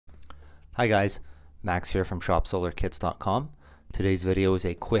Hi guys, Max here from shopsolarkits.com. Today's video is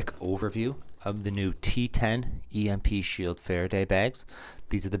a quick overview of the new T10 EMP Shield Faraday bags.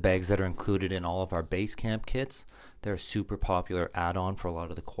 These are the bags that are included in all of our base camp kits. They're a super popular add-on for a lot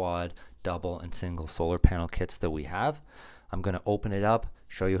of the quad, double, and single solar panel kits that we have. I'm going to open it up,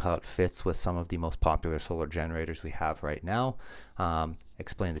 show you how it fits with some of the most popular solar generators we have right now,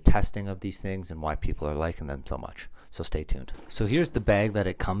 explain the testing of these things and why people are liking them so much. So stay tuned. So here's the bag that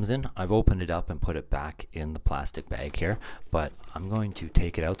it comes in. I've opened it up and put it back in the plastic bag here, but I'm going to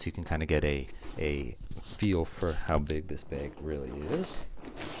take it out so you can kind of get a feel for how big this bag really is.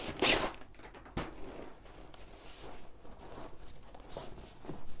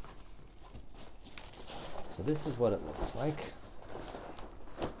 So this is what it looks like.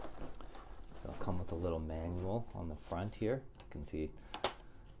 It'll come with a little manual on the front here. You can see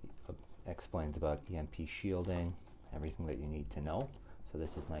it explains about EMP shielding, everything that you need to know. So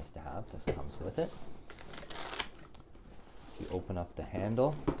this is nice to have. This comes with it. You open up the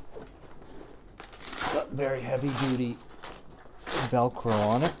handle. It's got very heavy duty Velcro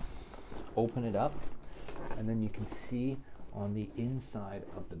on it. Open it up, and then you can see on the inside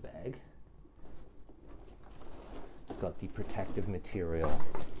of the bag it's got the protective material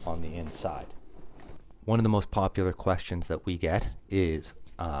on the inside. One of the most popular questions that we get is,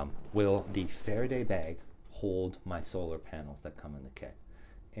 will the Faraday bag hold my solar panels that come in the kit?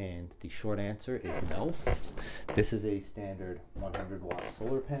 And the short answer is no. This is a standard 100 watt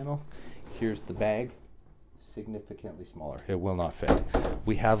solar panel. Here's the bag, significantly smaller. It will not fit.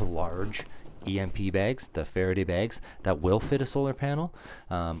 We have large EMP bags, the Faraday bags, that will fit a solar panel.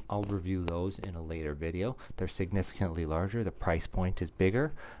 I'll review those in a later video. They're significantly larger. The price point is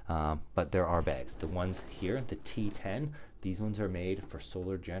bigger, but there are bags. The ones here, the T10, these ones are made for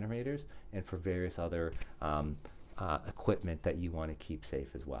solar generators and for various other equipment that you want to keep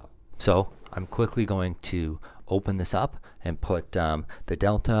safe as well. So I'm quickly going to open this up and put the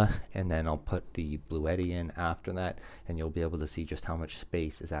Delta, and then I'll put the Bluetti in after that, and you'll be able to see just how much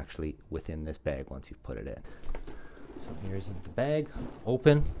space is actually within this bag once you've put it in. So here's the bag,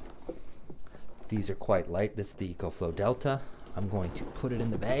 open. These are quite light. This is the EcoFlow Delta. I'm going to put it in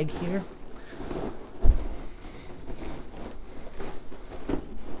the bag here.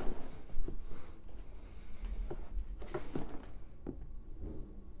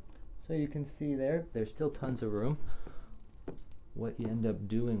 So you can see there's still tons of room. What you end up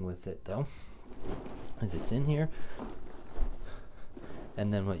doing with it though is it's in here,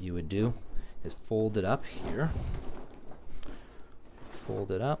 and then what you would do is fold it up here,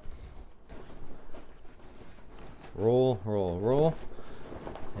 fold it up, roll, roll, roll,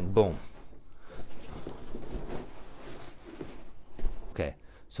 and boom. Okay,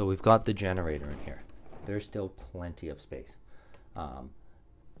 so we've got the generator in here. There's still plenty of space.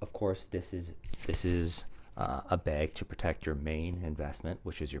 Of course, this is a bag to protect your main investment,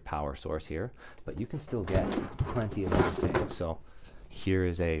 which is your power source here, but you can still get plenty of other things. So here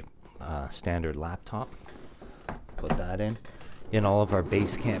is a standard laptop. Put that in. In all of our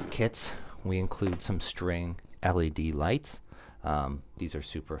base camp kits, we include some string LED lights. These are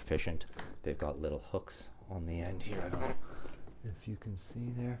super efficient. They've got little hooks on the end here. I don't know if you can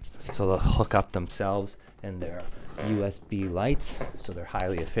see there. So they'll hook up themselves, and they're USB lights, so they're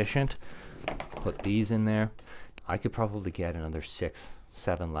highly efficient. Put these in there. I could probably get another 6,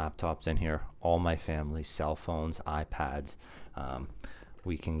 7 laptops in here, all my family's cell phones, iPads.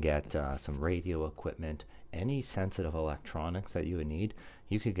 We can get some radio equipment, any sensitive electronics that you would need,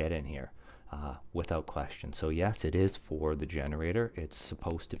 you could get in here without question. So yes, it is for the generator. It's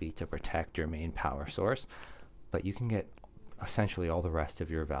supposed to be to protect your main power source, but you can get essentially all the rest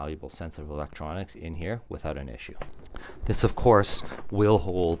of your valuable sensitive electronics in here without an issue. This of course will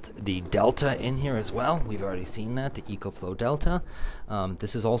hold the Delta in here as well. We've already seen that, the EcoFlow Delta.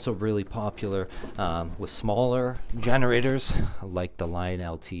 This is also really popular with smaller generators like the Lion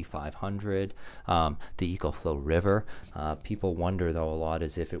LT 500, the EcoFlow River. People wonder though a lot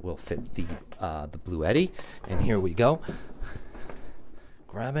as if it will fit the Bluetti, and here we go.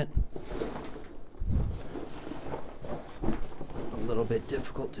 Grab it. A little bit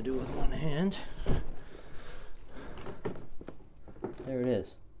difficult to do with one hand. There it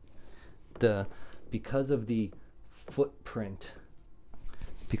is. Because of the footprint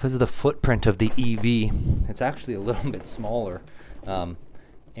of the EV, it's actually a little bit smaller,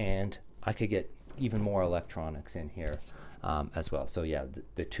 and I could get even more electronics in here as well. So yeah,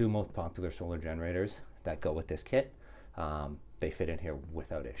 the two most popular solar generators that go with this kit, they fit in here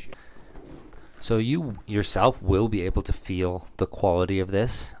without issue. So you yourself will be able to feel the quality of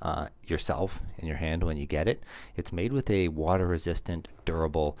this yourself in your hand when you get it. It's made with a water-resistant,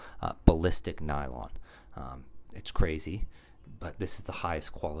 durable, ballistic nylon. It's crazy, but this is the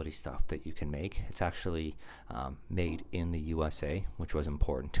highest quality stuff that you can make. It's actually made in the USA, which was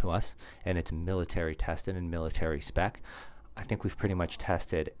important to us, and it's military tested and military spec. I think we've pretty much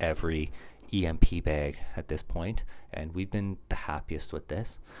tested every EMP bag at this point, and we've been the happiest with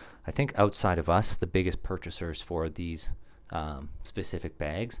this. I think outside of us, the biggest purchasers for these specific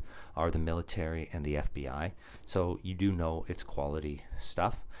bags are the military and the FBI. So you do know it's quality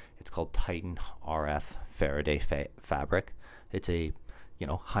stuff. It's called Titan RF Faraday fabric. It's a, you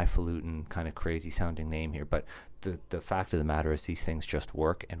know, highfalutin kind of crazy sounding name here, but the fact of the matter is these things just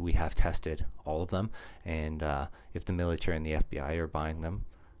work, and we have tested all of them. And if the military and the FBI are buying them,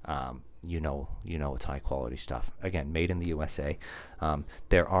 you know it's high quality stuff. Again, made in the USA.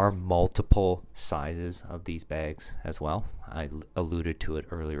 There are multiple sizes of these bags as well. I alluded to it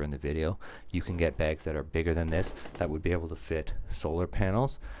earlier in the video. You can get bags that are bigger than this that would be able to fit solar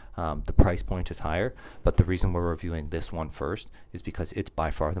panels. The price point is higher, but the reason we're reviewing this one first is because it's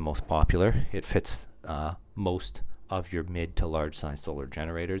by far the most popular. It fits most of your mid to large size solar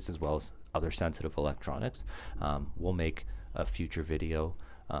generators, as well as other sensitive electronics. We'll make a future video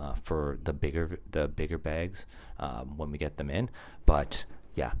for the bigger bags when we get them in. But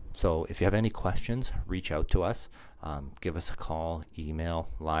yeah, so if you have any questions, reach out to us. Give us a call, email,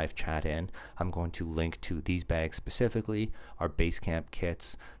 live chat in. I'm going to link to these bags specifically, our base camp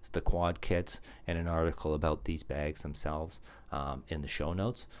kits, the quad kits, and an article about these bags themselves in the show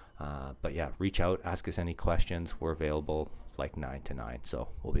notes. But yeah, reach out, ask us any questions. We're available like 9 to 9, so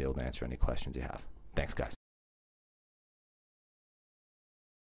we'll be able to answer any questions you have. Thanks, guys.